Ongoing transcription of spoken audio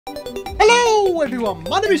Hello everyone,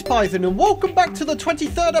 my name is Python and welcome back to the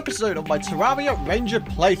 23rd episode of my Terraria Ranger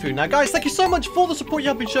playthrough. Now guys, thank you so much for the support you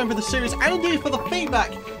have been showing for the series and indeed for the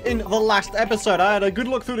feedback in the last episode. I had a good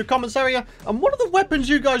look through the comments area and one of the weapons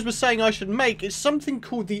you guys were saying I should make is something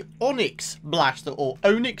called the Onyx blaster or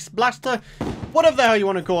Onyx blaster, whatever the hell you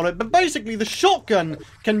want to call it. But basically the shotgun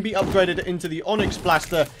can be upgraded into the Onyx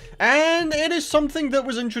blaster and it is something that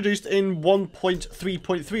was introduced in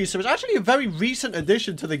 1.3.3, so it's actually a very recent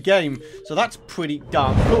addition to the game. So that's pretty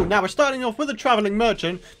darn cool. Now we're starting off with a traveling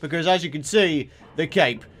merchant because as you can see, the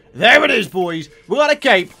cape. There it is, boys. We got a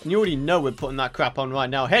cape. And you already know we're putting that crap on right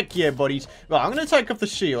now. Heck yeah, buddies. Right, I'm going to take off the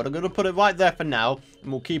shield. I'm going to put it right there for now.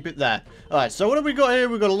 And we'll keep it there. Alright, so what have we got here?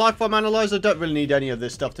 We've got a lifetime analyzer. Don't really need any of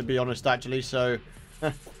this stuff, to be honest, actually. So,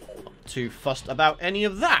 not too fussed about any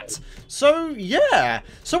of that. So, yeah.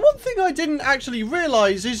 So one thing I didn't actually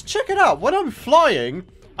realize is, check it out. When I'm flying,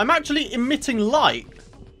 I'm actually emitting light.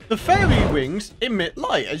 The fairy wings emit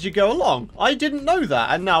light as you go along. I didn't know that,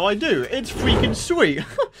 and now I do. It's freaking sweet.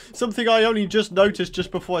 Something I only just noticed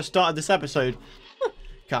just before I started this episode.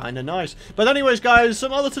 Kinda nice. But anyways, guys,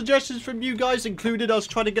 some other suggestions from you guys included us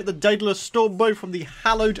trying to get the Daedalus Stormbow from the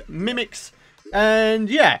Hallowed Mimics. And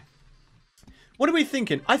yeah. What are we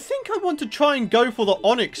thinking? I think I want to try and go for the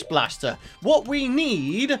Onyx Blaster. What we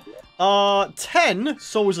need are 10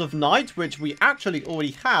 Souls of Night, which we actually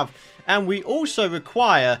already have. And we also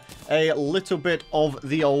require a little bit of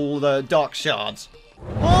the old Dark Shards.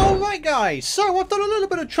 Alright guys, so I've done a little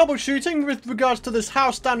bit of troubleshooting with regards to this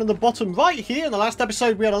house down in the bottom right here. In the last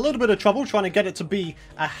episode we had a little bit of trouble trying to get it to be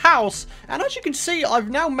a house. And as you can see, I've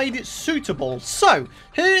now made it suitable. So,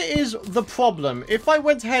 here is the problem. If I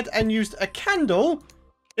went ahead and used a candle,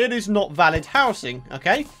 it is not valid housing,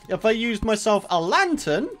 okay? If I used myself a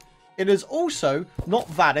lantern, it is also not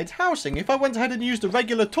valid housing. If I went ahead and used a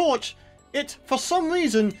regular torch, it, for some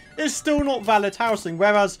reason, is still not valid housing.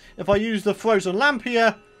 Whereas, if I use the frozen lamp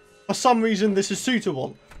here, for some reason, this is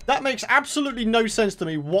suitable. That makes absolutely no sense to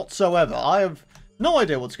me whatsoever. I have no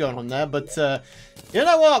idea what's going on there, but, you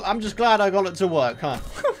know what? I'm just glad I got it to work, huh?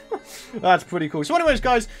 That's pretty cool. So anyways,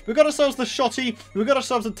 guys, we've got ourselves the shotty. We've got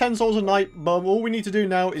ourselves the 10 souls a night. But all we need to do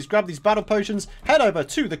now is grab these battle potions, head over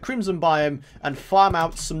to the Crimson biome, and farm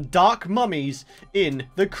out some dark mummies in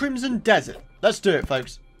the Crimson Desert. Let's do it,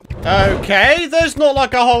 folks. Okay, there's not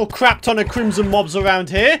like a whole crap ton of crimson mobs around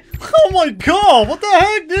here. Oh my god, what the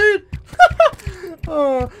heck, dude?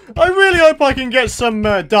 I really hope I can get some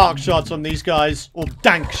dark shards from these guys. Or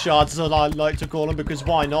dank shards, as I like to call them, because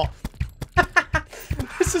why not?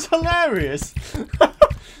 This is hilarious.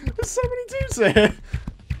 There's so many dudes here.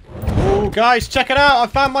 Oh, guys, check it out. I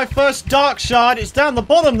found my first dark shard. It's down the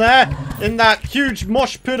bottom there, in that huge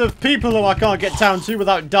mosh pit of people who I can't get down to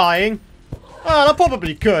without dying. Well, I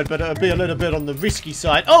probably could, but it would be a little bit on the risky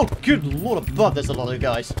side. Oh, good lord above, there's a lot of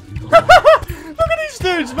guys. Look at these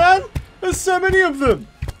dudes, man. There's so many of them.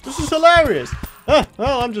 This is hilarious.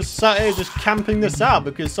 Well, I'm just sat here just camping this out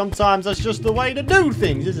because sometimes that's just the way to do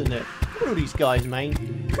things, isn't it? Look at all these guys,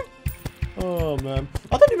 man. Oh, man.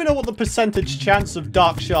 I don't even know what the percentage chance of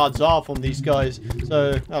dark shards are from these guys.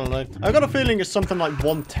 So, I don't know. I've got a feeling it's something like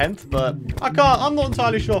 1/10, but I'm not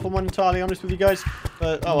entirely sure if I'm entirely honest with you guys.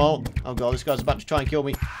 But, oh well. Oh god, this guy's about to try and kill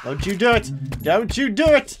me. Don't you do it. Don't you do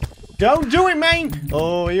it. Don't do it, man.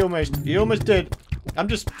 Oh, he almost did. I'm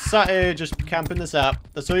just sat here just camping this out.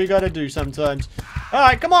 That's all you gotta do sometimes.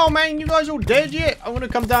 Alright, come on, man. You guys all dead yet? I'm gonna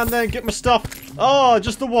come down there and get my stuff. Oh,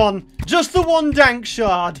 just the one. Just the one dank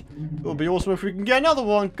shard. It would be awesome if we can get another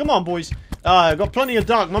one. Come on, boys. I've got plenty of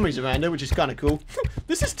dark mummies around here, which is kind of cool.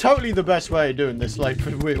 This is totally the best way of doing this, like,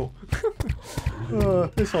 for real.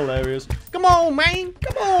 It's hilarious. Come on, man.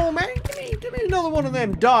 Come on, man. Give me another one of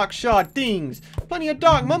them dark shard things. Plenty of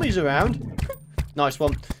dark mummies around. Nice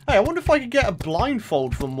one. Hey, I wonder if I could get a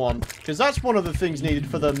blindfold from one. Because that's one of the things needed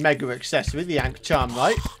for the mega accessory, the Ankh Charm,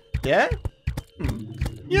 right? Yeah?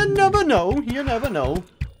 You never know. You never know.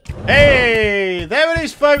 Hey, there it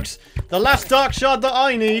is, folks. The last dark shard that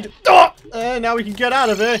I need. Now we can get out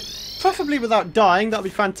of here. Preferably without dying. That'd be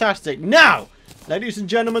fantastic. Now, ladies and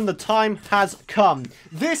gentlemen, the time has come.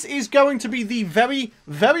 This is going to be the very,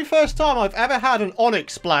 very first time I've ever had an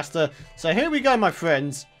Onyx Blaster. So here we go, my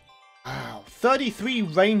friends. Wow, 33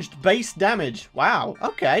 ranged base damage. Wow,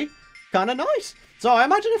 okay. Kind of nice. So I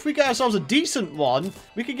imagine if we get ourselves a decent one,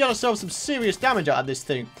 we could get ourselves some serious damage out of this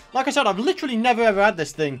thing. Like I said, I've literally never ever had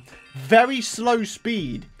this thing. Very slow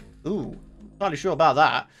speed. Ooh, not really sure about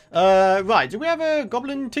that. Right, do we have a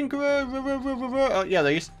goblin tinkerer? Oh, yeah,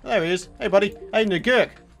 there he is. There he is. Hey, buddy. Hey, Nagurk.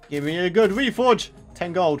 Give me a good reforge.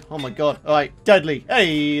 10 gold. Oh, my God. All right, deadly.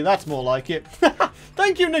 Hey, that's more like it.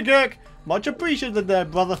 Thank you, Nagurk. Much appreciated there,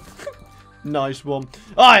 brother. Nice one.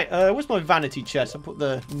 Alright, where's my vanity chest? I put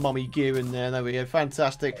the mummy gear in there. There we go.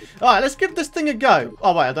 Fantastic. Alright, let's give this thing a go.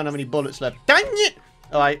 Oh, wait, I don't have any bullets left. Dang it!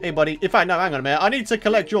 Alright, hey, buddy. In fact, no, hang on a minute. I need to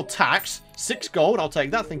collect your tax. 6 gold. I'll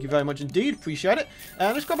take that. Thank you very much indeed. Appreciate it.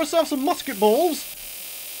 Let's grab ourselves some musket balls.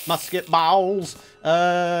 Musket balls.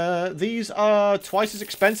 These are twice as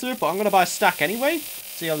expensive, but I'm going to buy a stack anyway.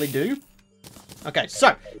 See how they do. Okay,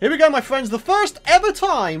 so, here we go, my friends. The first ever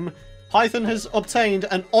time Python has obtained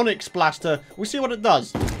an Onyx blaster. We'll see what it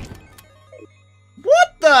does.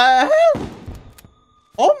 What the hell?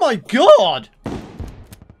 Oh my god!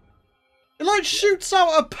 It like shoots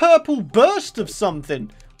out a purple burst of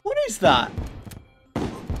something. What is that? That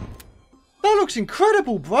looks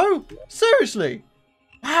incredible, bro. Seriously.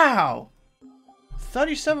 Wow.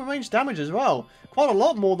 37 range damage as well. Quite a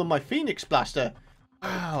lot more than my Phoenix blaster.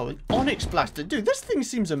 Wow, an Onyx blaster. Dude, this thing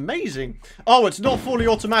seems amazing. Oh, it's not fully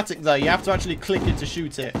automatic though. You have to actually click it to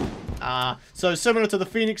shoot it. So similar to the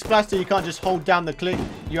Phoenix blaster, you can't just hold down the click.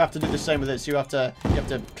 You have to do the same with this. You have to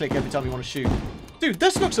click every time you want to shoot. Dude,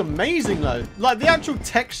 this looks amazing though. Like the actual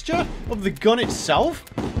texture of the gun itself.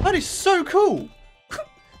 That is so cool.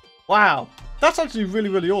 Wow. That's actually really,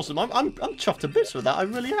 really awesome. I'm chuffed to bits with that. I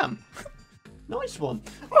really am. Nice one.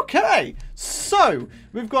 Okay, so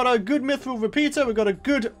we've got a good mithril repeater. We've got a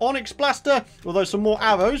good Onyx blaster. Although some more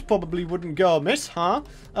arrows probably wouldn't go amiss, huh?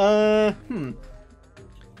 Trying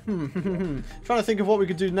to think of what we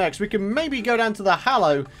could do next. We can maybe go down to the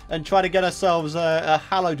Hallow and try to get ourselves a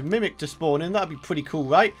hallowed mimic to spawn in. That'd be pretty cool,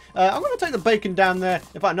 right? I'm going to take the bacon down there.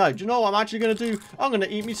 In fact, no. Do you know what I'm actually going to do? I'm going to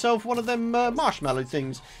eat myself one of them marshmallow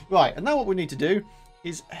things. Right, and now what we need to do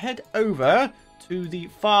is head over to the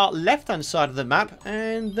far left-hand side of the map,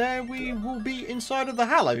 and there we will be inside of the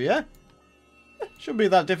Hallow, yeah? Shouldn't be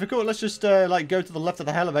that difficult. Let's just, like, go to the left of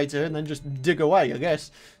the elevator and then just dig away, I guess.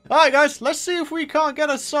 Alright, guys, let's see if we can't get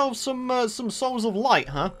ourselves some Souls of Light,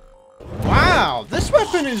 huh? Wow, this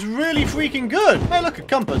weapon is really freaking good. Hey, look, a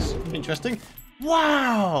compass. Interesting.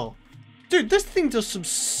 Wow. Dude, this thing does some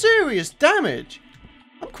serious damage.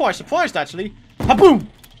 I'm quite surprised, actually. Ha-boom!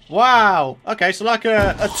 Wow. Okay, so like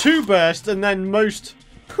a 2 burst and then most...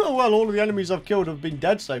 Oh, well, all of the enemies I've killed have been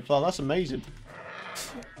dead so far. That's amazing.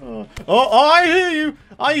 Oh, I hear you.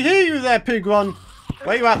 I hear you there, pig run.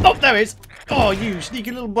 Where you at? Oh, there it is. Oh, you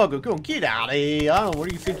sneaky little bugger. Go on, get out of here. Oh, what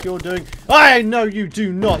do you think you're doing? I know you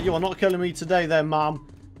do not. You are not killing me today there,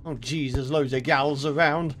 Mom. Oh, jeez, there's loads of gals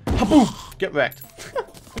around. Ha-boom. Get wrecked.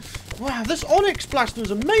 Wow, this Onyx blaster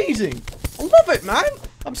is amazing. I love it, man.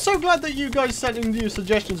 I'm so glad that you guys sent in your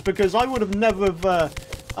suggestions, because I would have never have,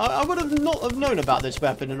 I would have not have known about this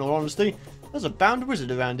weapon, in all honesty. There's a bound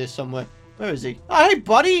wizard around here somewhere. Where is he? Oh, hey,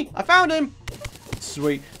 buddy. I found him.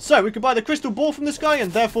 Sweet. So, we can buy the crystal ball from this guy,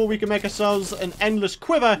 and therefore we can make ourselves an endless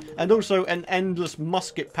quiver, and also an endless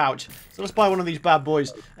musket pouch. So, let's buy one of these bad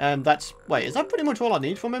boys. And that's... Wait, is that pretty much all I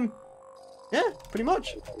need from him? Yeah, pretty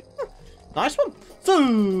much. Nice one.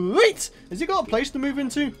 Sweet. Has he got a place to move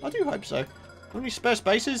into? I do hope so. Only spare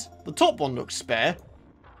spaces? The top one looks spare.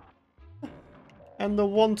 And the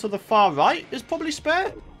one to the far right is probably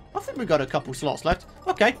spare. I think we've got a couple slots left.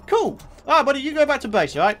 Okay, cool. Alright, buddy, you go back to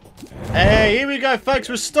base, alright? Hey, here we go, folks.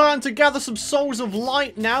 We're starting to gather some Souls of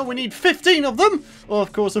Light now. We need 15 of them. Or,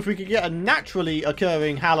 of course, if we could get a naturally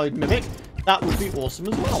occurring hallowed mimic, that would be awesome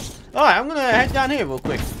as well. Alright, I'm going to head down here real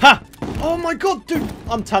quick. Ha! Oh my god, dude.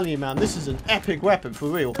 I'm telling you, man, this is an epic weapon for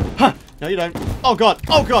real. Ha! No, you don't. Oh god,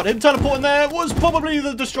 oh god. Him teleporting there was probably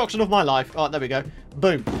the destruction of my life. Alright, there we go.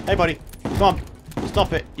 Boom. Hey, buddy. Come on.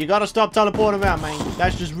 Stop it. You gotta stop teleporting around, man.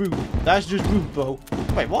 That's just rude. That's just rude, bro.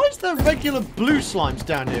 Wait, why is there regular blue slimes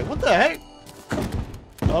down here? What the heck?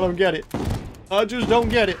 I don't get it. I just don't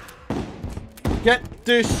get it. Get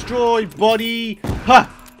destroyed, buddy.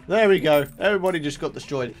 Ha! There we go. Everybody just got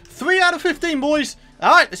destroyed. 3 out of 15, boys.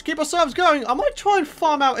 Alright, let's keep ourselves going. I might try and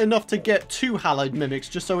farm out enough to get 2 hallowed mimics,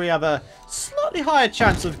 just so we have a slightly higher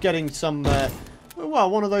chance of getting some, well,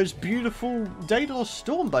 one of those beautiful Daedalus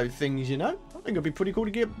Stormbow things, you know? I think it'd be pretty cool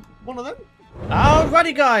to get one of them.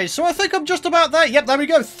 Alrighty, guys. So I think I'm just about there. Yep, there we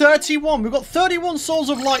go. 31. We've got 31 Souls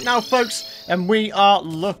of Light now, folks. And we are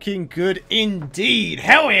looking good indeed.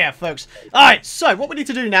 Hell yeah, folks. Alright, so what we need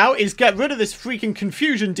to do now is get rid of this freaking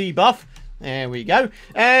confusion debuff. There we go.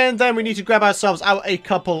 And then we need to grab ourselves out a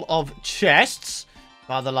couple of chests.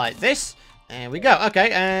 Rather like this. There we go.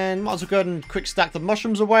 Okay, and might as well go ahead and quick stack the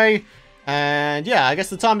mushrooms away. And yeah, I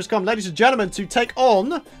guess the time has come, ladies and gentlemen, to take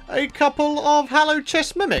on a couple of hallowed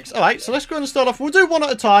chest mimics. Alright, so let's go ahead and start off. We'll do one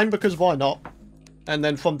at a time, because why not? And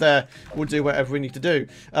then from there, we'll do whatever we need to do.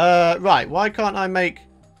 Right, why can't I make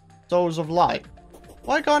Souls of Light?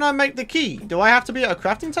 Why can't I make the key? Do I have to be at a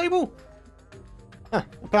crafting table? Huh,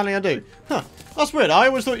 apparently I do. Huh, that's weird. I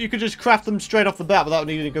always thought you could just craft them straight off the bat without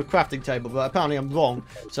needing a good crafting table, but apparently I'm wrong.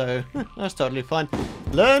 So, that's totally fine.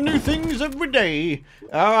 Learn new things every day.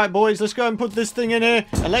 Alright, boys, let's go and put this thing in here.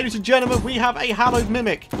 And ladies and gentlemen, we have a hallowed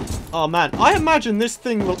mimic. Oh, man. I imagine this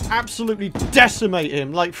thing will absolutely decimate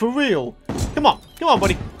him. Like, for real. Come on. Come on,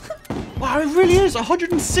 buddy. Wow, it really is.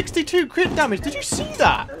 162 crit damage. Did you see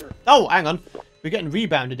that? Oh, hang on. We're getting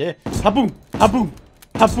rebounded here. Ha-boom. Ha-boom.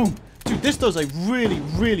 Ha-boom. Dude, this does a really,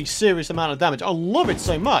 really serious amount of damage. I love it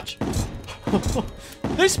so much.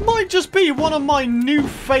 This might just be one of my new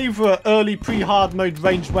favourite early pre-hard mode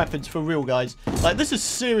ranged weapons for real, guys. Like, this is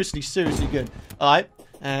seriously, seriously good. Alright.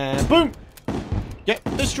 And boom. Get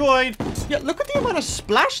destroyed. Yeah, look at the amount of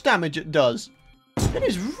splash damage it does. It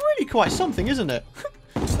is really quite something, isn't it?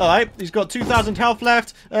 Alright, he's got 2,000 health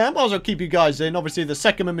left. Might as well keep you guys in. Obviously, the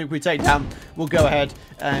second mimic we take down, we'll go ahead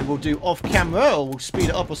and we'll do off camera, or we'll speed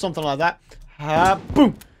it up or something like that.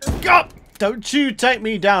 Boom. Go! Don't you take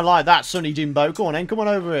me down like that, Sonny Jimbo. Come on, then. Come on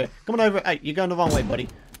over here. Come on over. Hey, you're going the wrong way, buddy.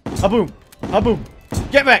 Ha-boom. Ha-boom.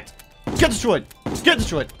 Get wrecked. Get destroyed. Get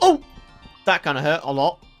destroyed. Oh! That kind of hurt a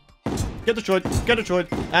lot. Get destroyed. Get destroyed.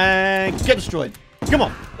 And get destroyed. Come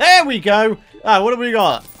on. There we go. What have we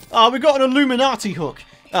got? We got an Illuminati hook.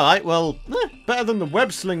 Alright, well, better than the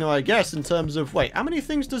web slinger, I guess, in terms of... Wait, how many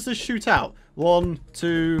things does this shoot out? 1,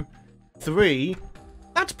 2, 3...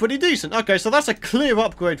 That's pretty decent. Okay, so that's a clear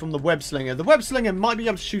upgrade from the web slinger. The web slinger might be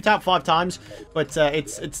able to shoot out 5 times, but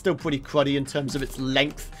it's still pretty cruddy in terms of its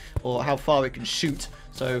length or how far it can shoot.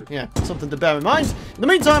 So, yeah, something to bear in mind. In the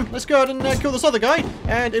meantime, let's go ahead and kill this other guy.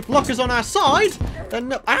 And if luck is on our side,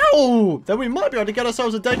 then... Ow! Then we might be able to get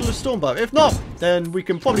ourselves a Daedalus Stormbow. If not, then we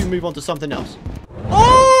can probably move on to something else.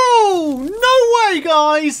 Oh! No way,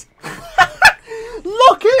 guys!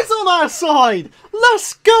 Luck is on our side!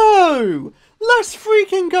 Let's go! Let's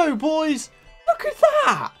freaking go, boys! Look at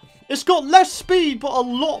that! It's got less speed, but a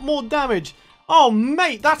lot more damage. Oh,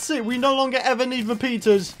 mate, that's it. We no longer ever need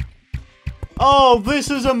repeaters. Oh,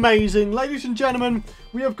 this is amazing. Ladies and gentlemen,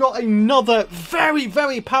 we have got another very,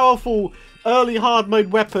 very powerful early hard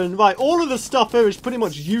mode weapon. Right, all of the stuff here is pretty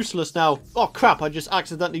much useless now. Oh, crap, I just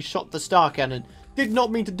accidentally shot the star cannon. Did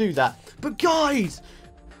not mean to do that. But, guys...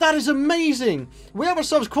 That is amazing! We have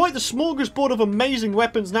ourselves quite the smorgasbord of amazing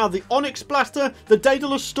weapons now. The Onyx Blaster, the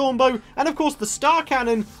Daedalus Stormbow, and of course the Star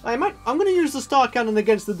Cannon. I'm going to use the Star Cannon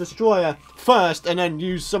against the Destroyer first, and then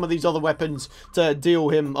use some of these other weapons to deal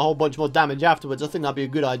him a whole bunch more damage afterwards. I think that'd be a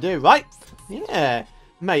good idea, right? Yeah.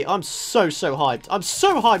 Mate, I'm so hyped. I'm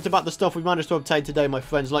so hyped about the stuff we managed to obtain today, my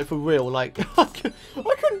friends. Like, for real. Like, I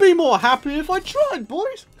couldn't be more happy if I tried,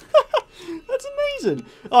 boys. That's amazing.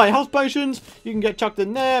 Alright, health potions. You can get chucked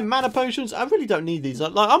in there. Mana potions. I really don't need these.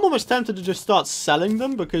 Like, I'm almost tempted to just start selling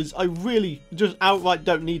them because I really just outright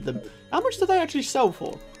don't need them. How much do they actually sell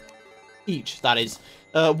for? Each, that is.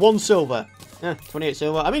 1 silver. 28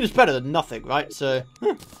 silver. I mean, it's better than nothing, right? So,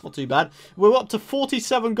 not too bad. We're up to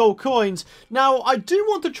 47 gold coins. Now, I do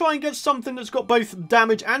want to try and get something that's got both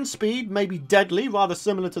damage and speed. Maybe deadly, rather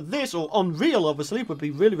similar to this. Or unreal, obviously, would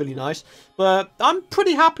be really, really nice. But I'm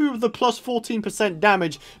pretty happy with the plus 14%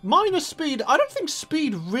 damage. Minus speed. I don't think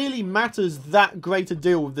speed really matters that great a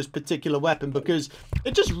deal with this particular weapon. Because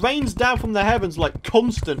it just rains down from the heavens, like,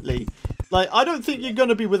 constantly. Like, I don't think you're going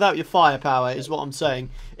to be without your firepower, is what I'm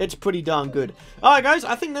saying. It's pretty darn good. Alright, guys,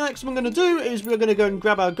 I think the next one I'm going to do is we're going to go and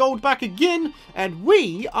grab our gold back again, and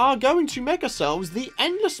we are going to make ourselves the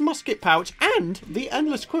Endless Musket Pouch and the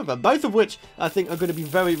Endless Quiver, both of which I think are going to be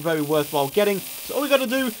very, very worthwhile getting. So all we got to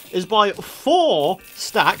do is buy 4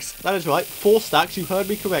 stacks. That is right, 4 stacks. You heard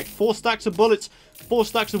me correct. 4 stacks of bullets, 4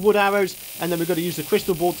 stacks of wood arrows, and then we've got to use the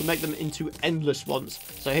crystal ball to make them into endless ones.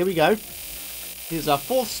 So here we go. Here's our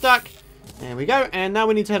 4th stack. There we go, and now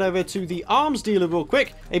we need to head over to the arms dealer real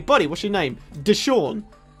quick. Hey, buddy, what's your name? Deshawn.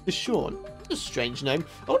 Deshawn. That's a strange name.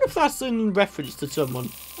 I wonder if that's in reference to someone.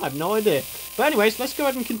 I have no idea. But anyways, let's go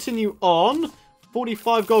ahead and continue on.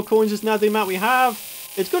 45 gold coins is now the amount we have.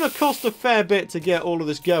 It's going to cost a fair bit to get all of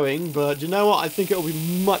this going, but you know what? I think it'll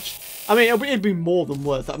be much... I mean, it'd be more than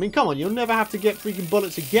worth it. I mean, come on, you'll never have to get freaking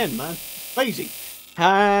bullets again, man. Crazy.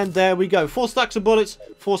 And there we go. 4 stacks of bullets,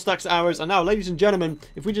 4 stacks of arrows. And now, ladies and gentlemen,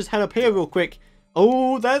 if we just head up here real quick.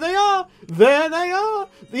 Oh, there they are. There they are.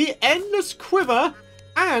 The Endless Quiver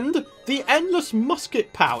and the Endless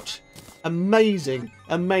Musket Pouch. Amazing.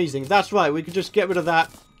 Amazing. That's right. We could just get rid of that.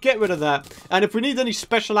 Get rid of that. And if we need any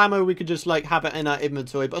special ammo, we could just, like, have it in our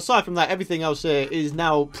inventory. But aside from that, everything else here is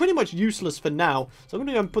now pretty much useless for now. So I'm going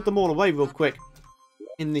to go and put them all away real quick.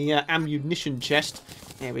 in the ammunition chest.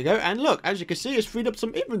 There we go. And look, as you can see, it's freed up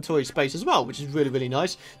some inventory space as well, which is really, really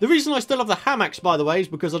nice. The reason I still have the ham axe, by the way, is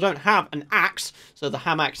because I don't have an axe. So the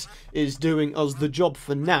ham axe is doing us the job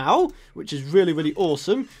for now, which is really, really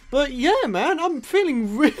awesome. But yeah, man, I'm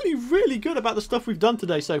feeling really, really good about the stuff we've done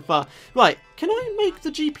today so far. Right, can I make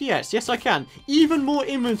the GPS? Yes, I can. Even more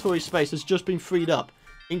inventory space has just been freed up.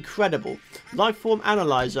 Incredible. Lifeform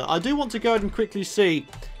analyzer. I do want to go ahead and quickly see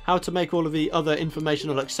how to make all of the other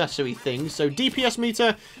informational accessory things. So DPS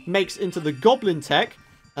meter makes into the goblin tech.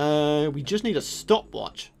 We just need a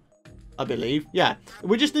stopwatch, I believe. Yeah,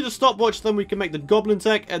 we just need a stopwatch, then we can make the goblin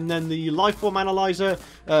tech, and then the lifeform analyzer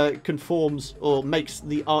conforms or makes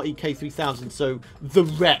the REK 3000. So the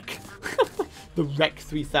wreck. The Rec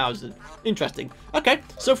 3000. Interesting. Okay,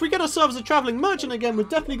 so if we get ourselves a traveling merchant again, we're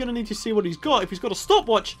definitely going to need to see what he's got. If he's got a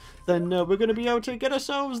stopwatch, then we're going to be able to get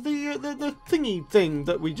ourselves the thingy thing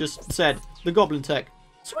that we just said. The goblin tech.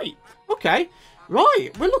 Sweet. Okay.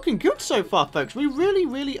 Right. We're looking good so far, folks. We really,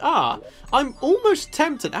 really are. I'm almost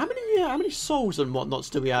tempted. How many souls and whatnots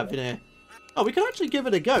do we have in here? Oh, we can actually give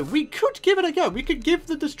it a go. We could give it a go. We could give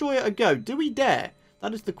the destroyer a go. Do we dare?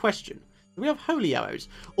 That is the question. Do we have holy arrows?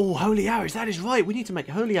 Oh, holy arrows. That is right. We need to make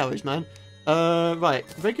holy arrows, man. Right.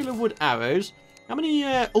 Regular wood arrows. How many?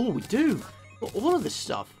 Oh, we do. Got all of this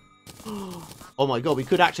stuff. Oh my god. We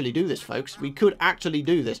could actually do this, folks. We could actually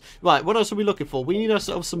do this. Right. What else are we looking for? We need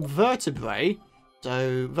ourselves some vertebrae.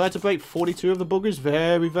 So, vertebrae, 42 of the boogers.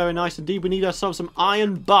 Very, very nice indeed. We need ourselves some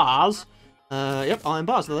iron bars. Yep, iron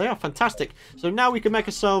bars. There they are. Fantastic. So now we can make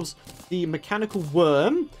ourselves the mechanical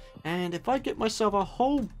worm. And if I get myself a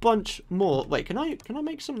whole bunch more... Wait, can I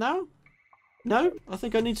make some now? No? I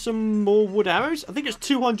think I need some more wood arrows. I think it's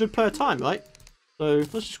 200 per time, right? So,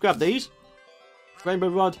 let's just grab these. Rainbow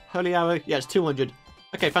rod, holy arrow. Yeah, it's 200.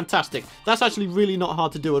 Okay, fantastic. That's actually really not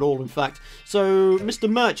hard to do at all, in fact. So, Mr.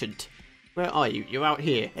 Merchant, where are you? You're out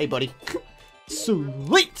here. Hey, buddy.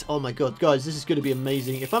 Sweet! Oh my god, guys, this is going to be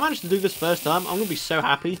amazing. If I manage to do this first time, I'm going to be so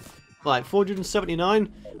happy. Right,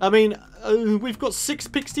 479. I mean, we've got 6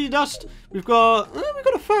 pixie dust. We've got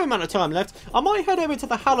a fair amount of time left. I might head over to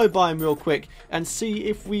the Hallow biome real quick and see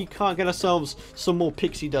if we can't get ourselves some more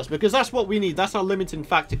pixie dust, because that's what we need. That's our limiting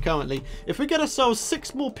factor currently. If we get ourselves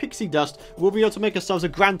 6 more pixie dust, we'll be able to make ourselves a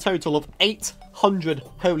grand total of 800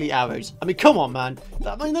 holy arrows. I mean, come on, man.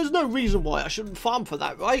 I mean, there's no reason why I shouldn't farm for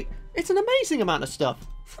that, right? It's an amazing amount of stuff.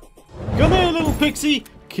 Come here, little pixie.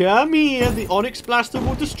 Come here. The Onyx blaster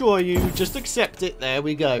will destroy you. Just accept it. There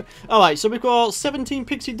we go. Alright, so we've got 17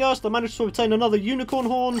 pixie dust. I managed to obtain another unicorn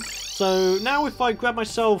horn. So now if I grab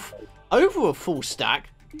myself over a full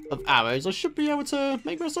stack of arrows, I should be able to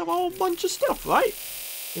make myself a whole bunch of stuff, right?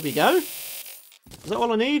 Here we go. Is that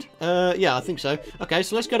all I need? Yeah, I think so. Okay,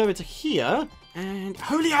 so let's get over to here. And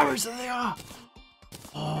holy arrows, there they are.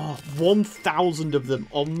 Oh, 1,000 of them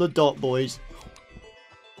on the dot, boys.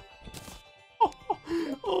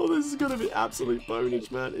 Oh, this is going to be absolute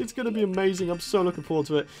bonus, man. It's going to be amazing. I'm so looking forward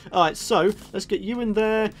to it. Alright, so let's get you in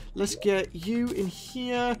there. Let's get you in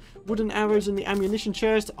here. Wooden arrows in the ammunition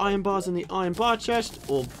chest. Iron bars in the iron bar chest.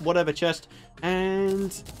 Or whatever chest.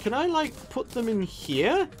 And can I, like, put them in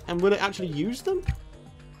here? And will it actually use them?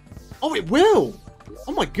 Oh, it will!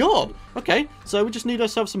 Oh my god. Okay, so we just need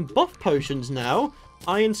ourselves some buff potions now.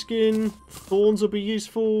 Iron skin. Thorns will be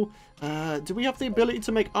useful. Do we have the ability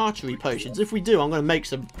to make archery potions? If we do, I'm going to make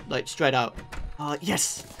some, like, straight out.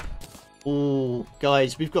 Yes! Oh,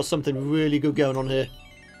 guys, we've got something really good going on here.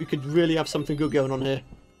 We could really have something good going on here.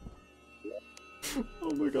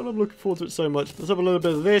 Oh my god, I'm looking forward to it so much. Let's have a little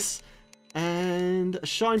bit of this. And a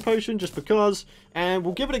shine potion, just because. And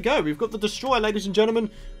we'll give it a go. We've got the destroyer, ladies and gentlemen.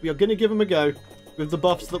 We are going to give him a go. With the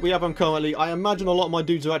buffs that we have on currently. I imagine a lot of my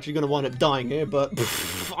dudes are actually going to wind up dying here, but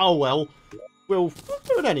oh well. We'll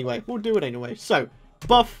do it anyway. We'll do it anyway. So,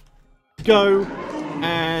 buff, go,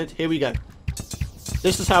 and here we go.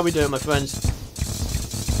 This is how we do it, my friends.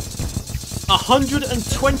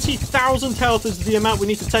 120,000 health is the amount we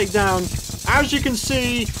need to take down. As you can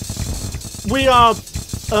see, we are,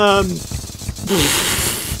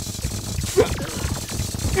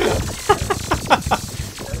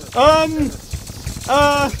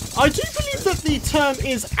 I do believe that the term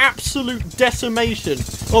is absolute decimation.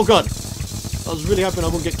 Oh god. I was really hoping I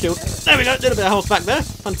wouldn't get killed. There we go, a little bit of health back there.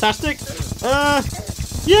 Fantastic.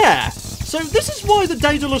 Yeah. So this is why the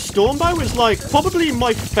Daedalus Stormbow is, like, probably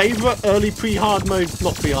my favourite early pre-hard mode.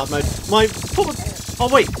 Not pre-hard mode. My... Oh,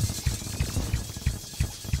 wait.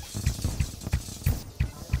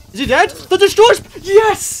 Is he dead? The destroyer's...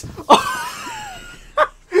 Yes! No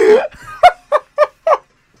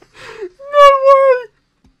way!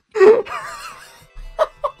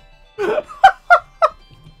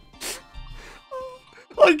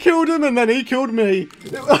 killed him and then he killed me.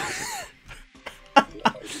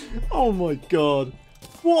 Oh my god.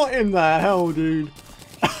 What in the hell, dude?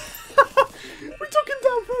 We took him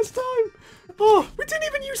down first time. Oh, we didn't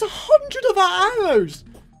even use 100 of our arrows.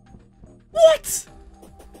 What?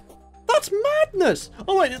 That's madness.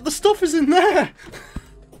 Oh wait, the stuff is in there.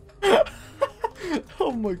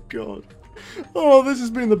 Oh my god. Oh, this has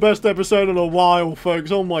been the best episode in a while,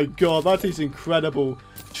 folks. Oh my god, that is incredible.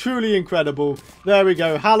 Truly incredible. There we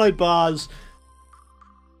go. Hallowed bars.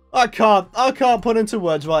 I can't put into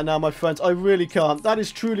words right now, my friends. I really can't. That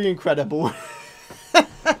is truly incredible.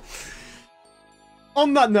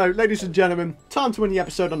 On that note, ladies and gentlemen, time to end the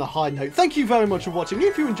episode on a high note. Thank you very much for watching.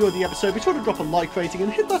 If you enjoyed the episode, be sure to drop a like rating and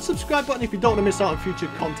hit that subscribe button if you don't want to miss out on future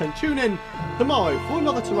content. Tune in tomorrow for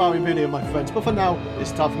another Terraria video, my friends. But for now,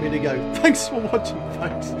 it's time for me to go. Thanks for watching,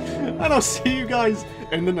 folks. And I'll see you guys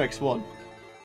in the next one.